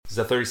This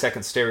is a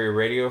 30-second stereo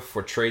radio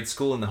for trade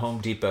school in the Home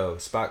Depot.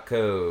 Spot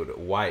code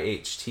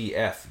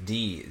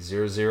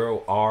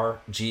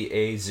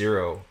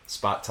YHTFD00RGA0.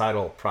 Spot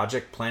title,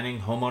 Project Planning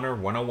Homeowner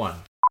 101.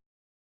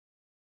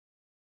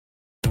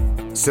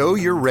 So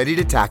you're ready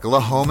to tackle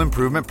a home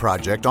improvement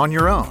project on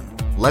your own.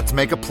 Let's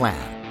make a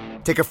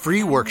plan. Take a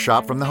free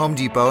workshop from the Home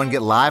Depot and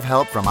get live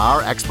help from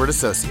our expert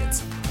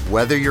associates.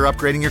 Whether you're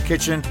upgrading your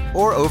kitchen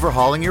or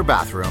overhauling your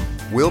bathroom,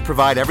 we'll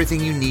provide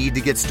everything you need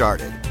to get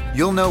started.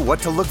 You'll know what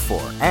to look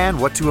for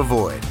and what to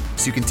avoid,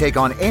 so you can take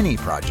on any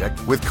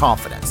project with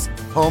confidence.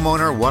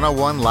 Homeowner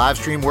 101 live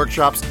stream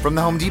workshops from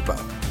the Home Depot.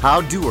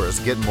 How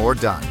doers get more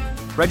done.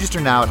 Register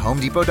now at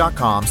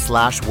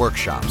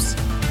homedepot.com/workshops.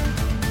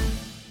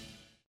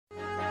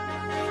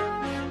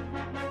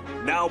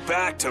 Now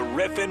back to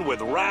Riffin'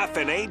 with Raph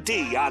and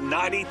AD on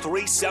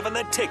 93.7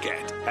 The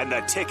Ticket and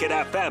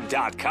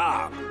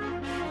theticketfm.com.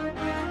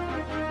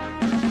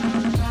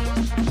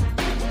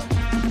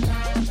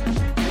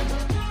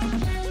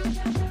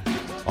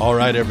 All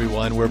right,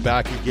 everyone, we're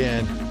back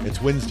again. It's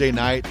Wednesday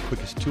night,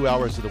 quickest 2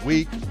 hours of the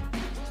week.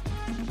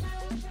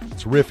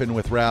 It's Riffin'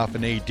 with Raph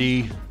and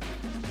AD.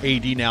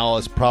 AD now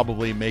is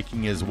probably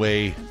making his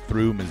way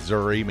through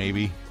Missouri,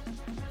 maybe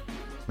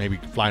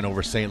flying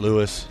over St.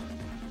 Louis,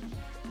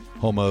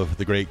 home of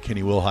the great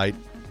Kenny Wilhite.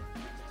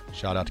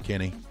 Shout out to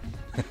Kenny.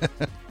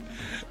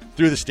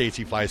 Through the states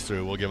he flies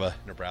through. We'll give a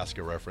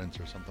Nebraska reference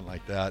or something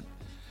like that.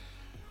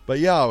 But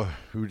yeah,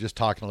 we were just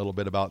talking a little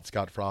bit about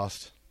Scott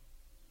Frost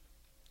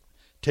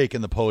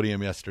taking the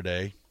podium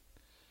yesterday,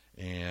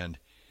 and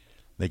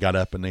they got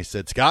up and they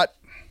said, Scott,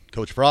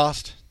 Coach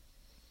Frost,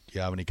 do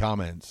you have any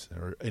comments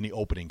or any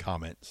opening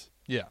comments?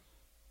 Yeah.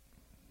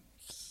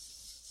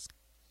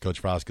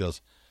 Coach Frost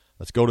goes,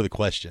 let's go to the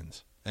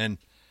questions. And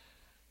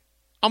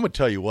I'm going to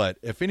tell you what,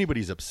 if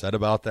anybody's upset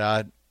about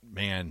that,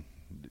 man,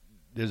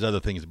 there's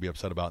other things to be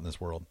upset about in this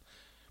world,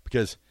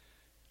 because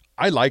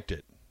I liked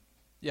it.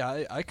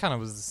 Yeah, I kind of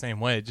was the same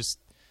way.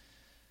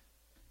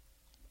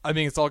 I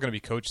mean, it's all going to be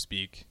coach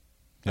speak.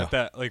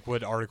 Yeah.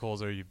 What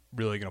articles are you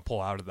really going to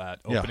pull out of that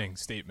opening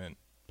statement?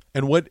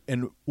 And what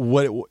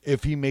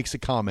if he makes a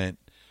comment,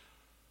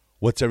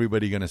 what's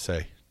everybody going to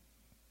say?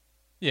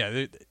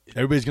 Yeah.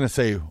 Everybody's going to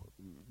say,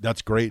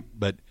 that's great,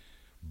 but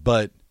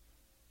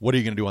what are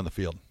you going to do on the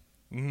field?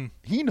 Mm-hmm.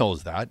 He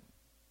knows that.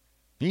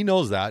 He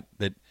knows that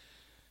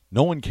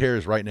no one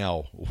cares right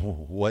now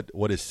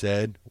what is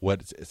said,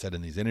 what's said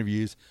in these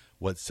interviews,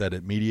 what's said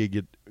at media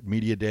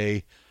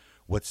day,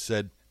 what's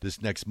said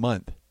this next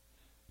month.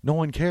 No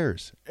one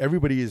cares.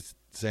 Everybody is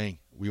saying,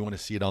 we want to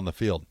see it on the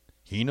field.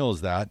 He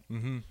knows that.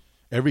 Mm-hmm.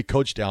 Every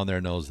coach down there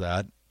knows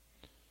that.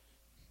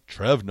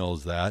 Trev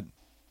knows that.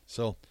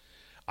 So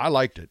I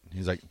liked it.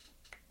 He's like,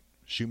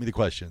 shoot me the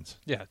questions.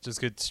 Yeah, just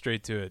get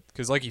straight to it.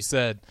 Because like you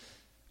said,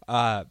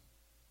 AD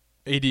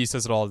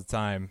says it all the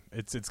time.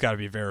 It's got to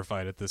be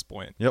verified at this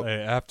point. Yep.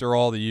 After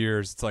all the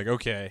years, it's like,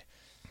 okay,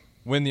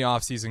 win the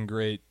offseason,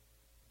 great.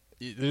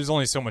 There's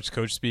only so much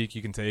coach speak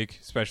you can take,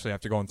 especially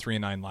after going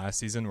 3-9 last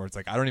season, where it's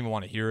like, I don't even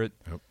want to hear it.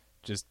 Yep.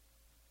 Just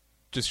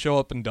show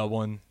up in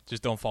Dublin.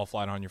 Just don't fall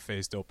flat on your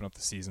face to open up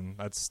the season.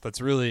 That's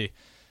the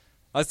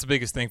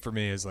biggest thing for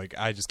me is like,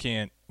 I just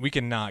can't. We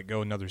cannot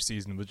go another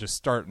season with just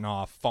starting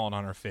off falling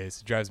on our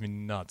face. It drives me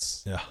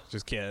nuts. Yeah,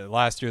 just can't.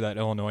 Last year, that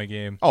Illinois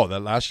game. Oh, that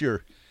last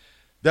year,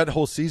 that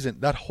whole season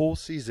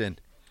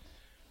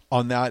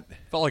on that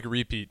felt like a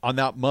repeat on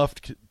that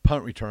muffed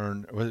punt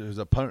return. It was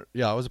a punt.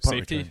 Yeah, it was a punt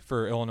safety return.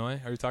 for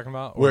Illinois. Are you talking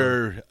about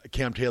where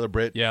Cam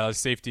Taylor-Britt? Yeah, it was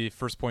safety,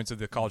 first points of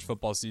the college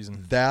football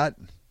season. That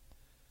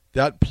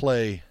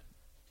play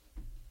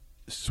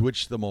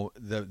switched the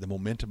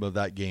momentum of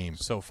that game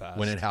so fast.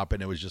 When it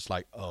happened, it was just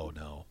like, oh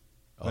no,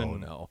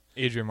 no.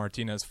 Adrian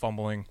Martinez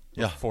fumbling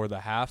before the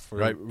half, or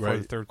right, before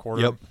the third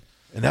quarter. Yep,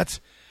 and that's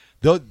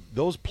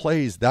those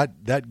plays.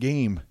 That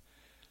game,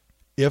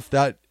 if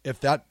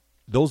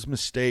those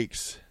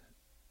mistakes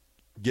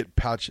get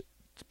patched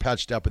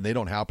up and they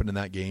don't happen in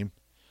that game,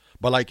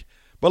 but like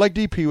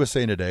DP was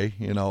saying today,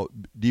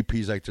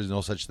 DP's like, there's no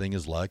such thing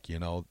as luck.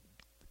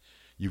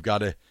 You've got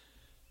to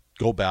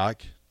go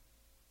back,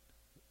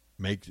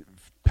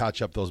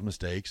 patch up those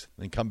mistakes,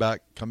 and come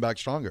back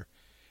stronger.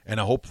 And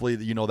hopefully,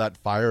 that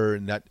fire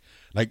and that,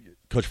 like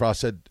Coach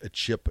Frost said, a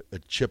chip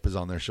is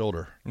on their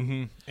shoulder.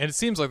 Mm-hmm. And it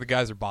seems like the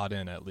guys are bought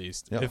in, at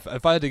least. Yeah.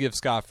 If I had to give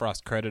Scott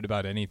Frost credit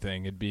about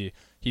anything, it'd be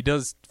he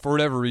does, for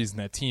whatever reason,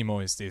 that team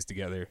always stays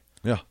together.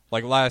 Yeah.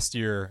 Like last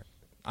year,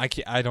 I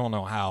don't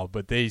know how,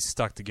 but they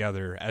stuck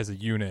together as a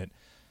unit.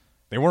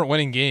 They weren't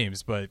winning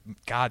games, but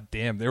god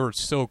damn, they were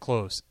so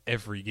close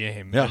every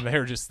game. Yeah. And they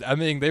were just,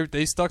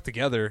 they stuck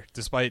together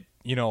despite,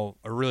 a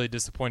really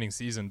disappointing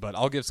season. But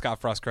I'll give Scott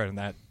Frost credit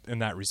in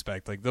that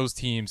respect. Like, those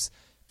teams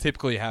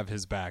typically have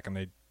his back,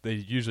 and they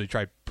usually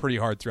try pretty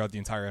hard throughout the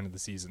entire end of the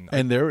season.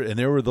 And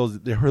there were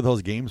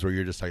those games where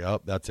you're just like, oh,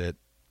 that's it.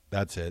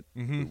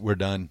 Mm-hmm. We're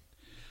done.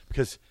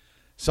 Because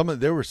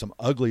there were some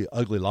ugly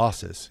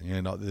losses.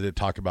 They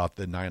talk about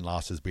the 9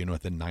 losses being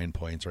within 9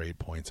 points or 8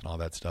 points and all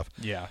that stuff.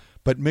 Yeah.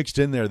 But mixed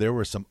in there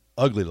were some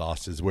ugly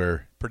losses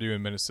where Purdue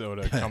and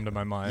Minnesota come to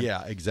my mind.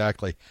 Yeah,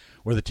 exactly.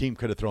 Where the team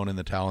could have thrown in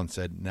the towel and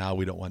said, "Now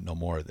we don't want no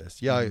more of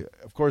this." Yeah,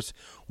 of course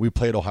we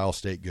played Ohio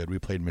State good, we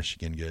played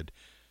Michigan good,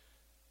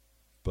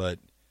 but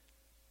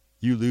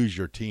you lose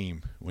your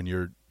team when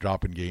you're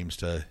dropping games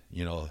to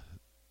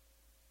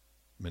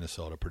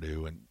Minnesota,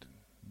 Purdue, and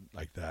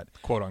like that.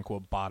 "Quote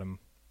unquote" bottom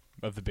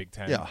of the Big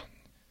Ten. Yeah.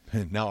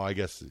 Now I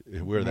guess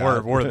we're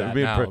that. We're that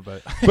now,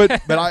 but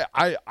but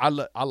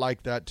I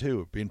like that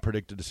too. Being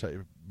predicted to say,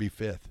 be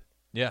fifth.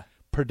 Yeah,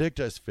 predict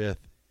us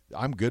fifth.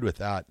 I'm good with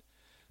that.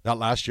 That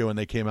last year when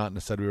they came out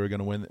and said we were going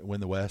to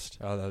win the West.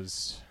 Oh, that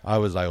was. I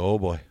was like, oh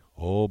boy,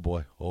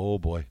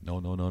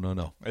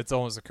 no. It's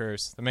almost a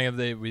curse.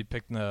 We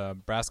picked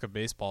Nebraska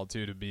baseball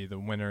too to be the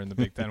winner in the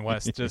Big Ten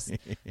West. Just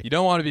you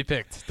don't want to be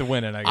picked to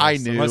win it. I guess I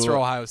knew, unless you're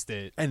Ohio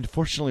State. And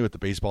fortunately, with the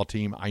baseball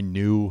team, I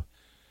knew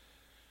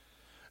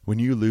when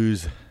you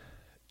lose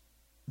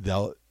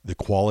the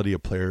quality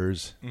of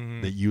players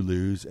that you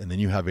lose, and then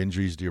you have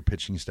injuries to your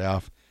pitching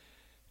staff,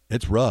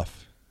 it's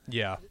rough.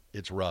 Yeah,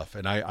 it's rough.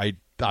 And I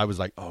was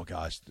like, oh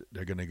gosh,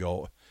 they're going to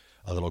go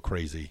a little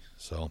crazy.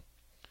 So,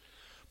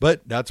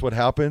 but that's what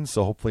happens.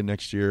 So hopefully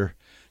next year,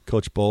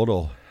 Coach Bold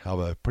will have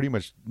a pretty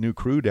much new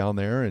crew down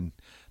there, and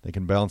they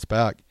can bounce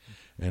back.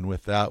 And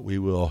with that, we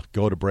will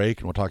go to break,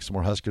 and we'll talk some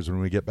more Huskers when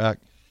we get back.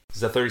 This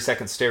is a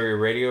 30-second stereo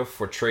radio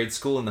for trade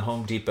school in the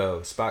Home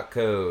Depot. Spot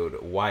code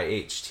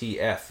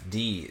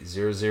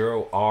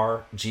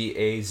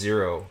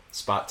YHTFD00RGA0.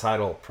 Spot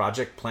title,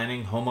 Project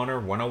Planning Homeowner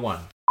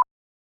 101.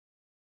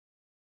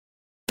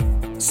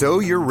 So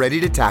you're ready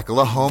to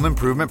tackle a home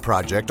improvement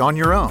project on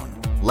your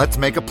own. Let's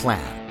make a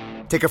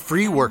plan. Take a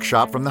free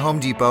workshop from the Home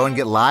Depot and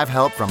get live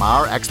help from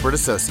our expert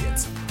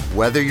associates.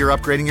 Whether you're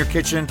upgrading your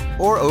kitchen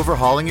or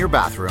overhauling your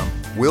bathroom,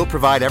 we'll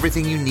provide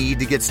everything you need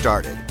to get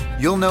started.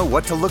 You'll know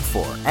what to look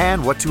for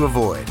and what to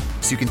avoid,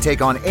 so you can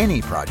take on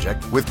any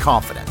project with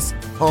confidence.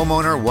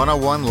 Homeowner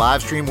 101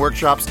 live stream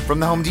workshops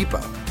from the Home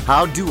Depot.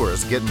 How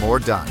doers get more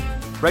done.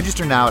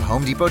 Register now at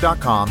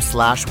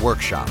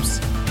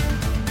homedepot.com/workshops.